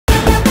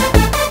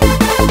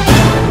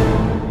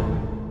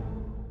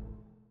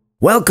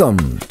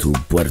Welcome to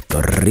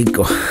Puerto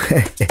Rico.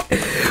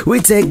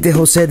 We take the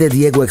Jose de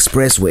Diego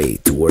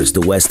Expressway towards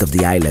the west of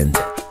the island.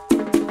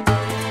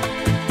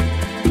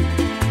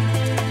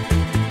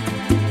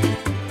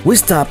 We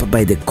stop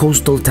by the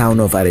coastal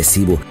town of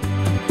Arecibo.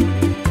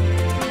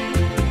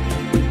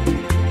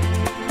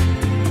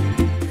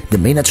 The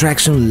main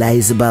attraction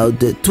lies about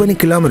 20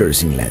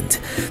 kilometers inland,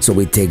 so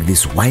we take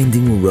this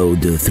winding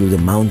road through the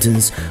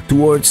mountains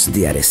towards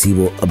the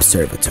Arecibo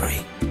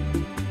Observatory.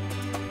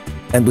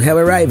 And we have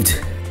arrived.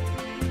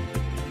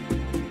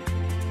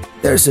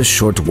 There's a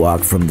short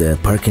walk from the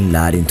parking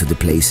lot into the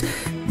place.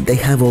 They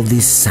have all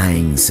these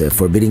signs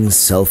forbidding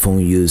cell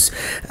phone use.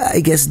 I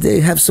guess they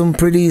have some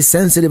pretty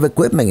sensitive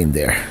equipment in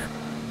there.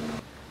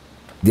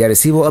 The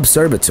Arecibo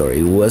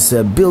Observatory was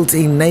built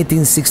in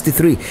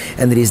 1963,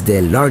 and it is the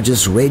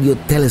largest radio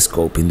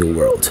telescope in the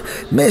world,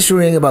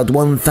 measuring about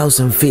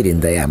 1,000 feet in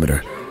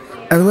diameter.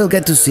 And we'll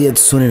get to see it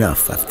soon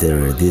enough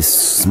after this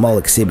small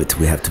exhibit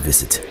we have to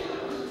visit.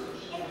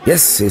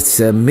 Yes,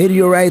 it's a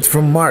meteorite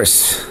from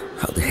Mars.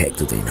 How the heck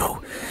do they know?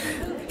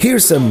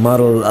 Here's a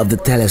model of the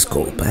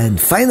telescope,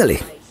 and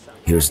finally,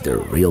 here's the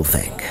real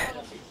thing.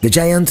 The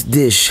giant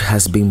dish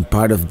has been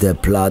part of the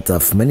plot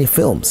of many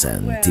films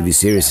and TV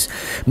series,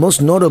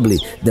 most notably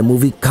the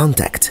movie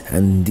Contact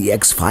and The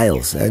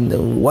X-Files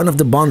and one of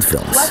the Bond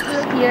films. Let's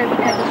look here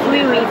at the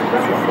three reasons.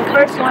 The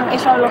first one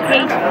is our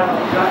location.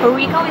 Puerto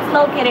Rico is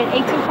located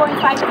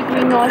 18.5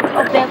 degrees north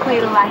of the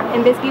equator line,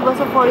 and this gives us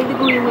a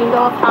 40-degree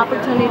window of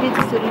opportunity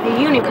to study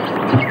the universe.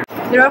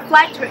 The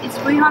reflector is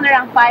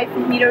 305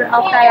 meters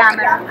of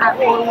diameter at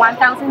over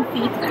 1,000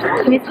 feet,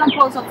 and it's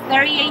composed of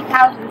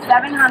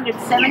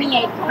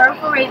 38,778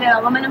 perforated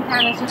aluminum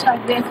panels just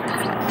like this.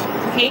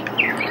 Okay?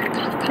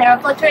 The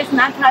reflector is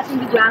not touching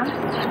the ground.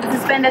 It's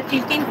suspended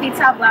 15 feet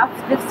above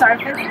the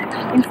surface.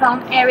 In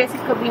some areas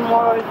it could be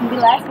more or it can be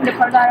less. In the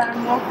parts that are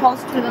more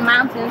close to the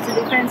mountains, the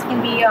difference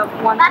can be of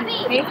 1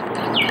 feet. Okay?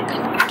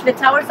 The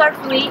towers are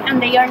three,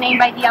 and they are named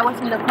by the hours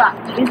in the clock.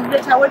 This is the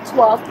tower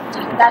 12,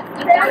 that's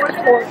the tower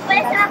 4,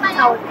 and that's the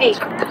tower 8. Okay?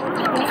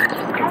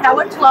 The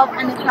tower 12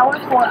 and the tower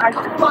 4 are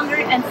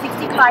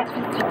 265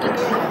 feet,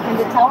 and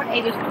the tower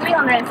 8 is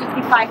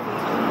 365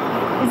 feet.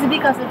 This is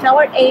because the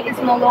tower 8 is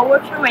in a lower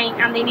terrain,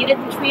 and they needed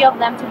the three of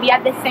them to be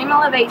at the same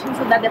elevation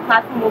so that the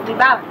platform will be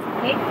balanced.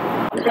 Okay?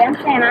 The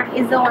antenna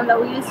is the one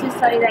that we use to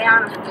study the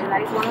ionosphere.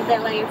 That is one of the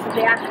layers of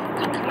the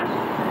atmosphere.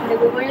 The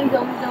Gregorian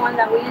dome is the one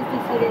that we use to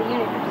study the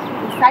universe.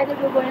 Inside the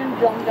Gregorian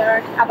dome, there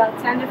are about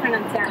 10 different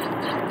antennas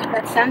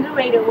that send the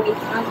radio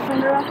waves out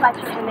from the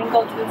reflector and then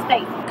go through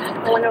space.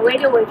 And when the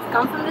radio waves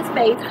come from the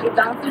space, it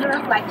bounces the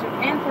reflector,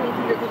 enter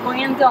into the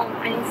Gregorian dome,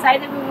 and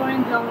inside the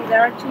Gregorian dome,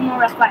 there are two more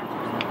reflectors.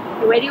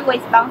 The radio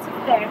waves bounce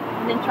up there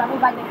and then travel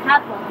by the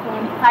catwalk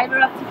from the fiber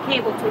optic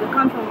cable to the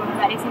control room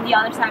that is in the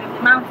other side of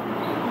the mountain.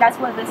 That's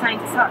where the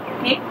scientists are,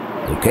 okay?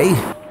 Okay,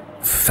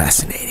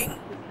 fascinating.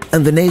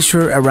 And the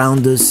nature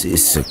around us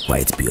is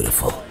quite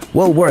beautiful.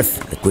 Well worth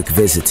a quick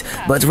visit,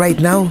 but right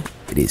now,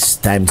 it is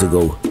time to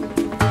go.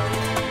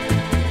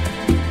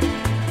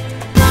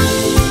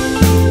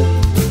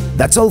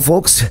 That's all,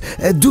 folks.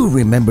 Do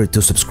remember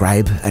to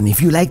subscribe, and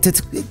if you liked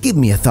it, give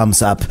me a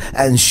thumbs up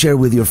and share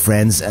with your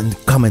friends and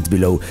comment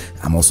below.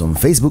 I'm also on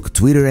Facebook,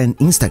 Twitter, and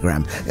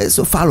Instagram,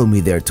 so follow me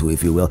there too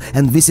if you will,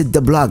 and visit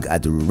the blog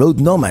at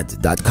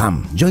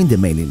roadnomad.com. Join the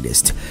mailing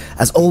list.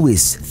 As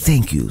always,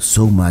 thank you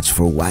so much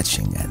for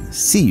watching, and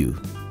see you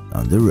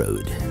on the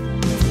road.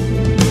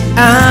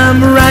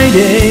 I'm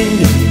riding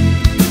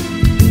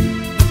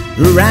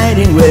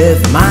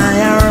with my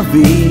RV.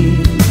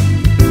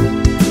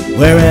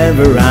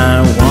 Wherever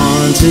I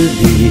want to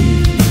be,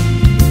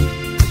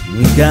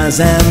 because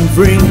I'm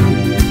free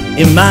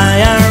in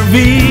my RV.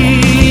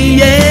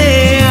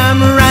 Yeah,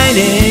 I'm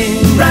riding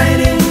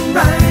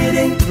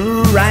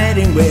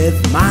with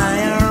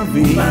my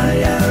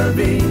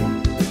RV,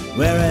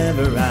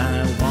 wherever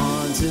I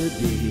want to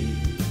be,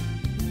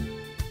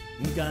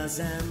 because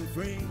I'm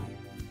free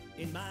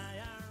in my RV.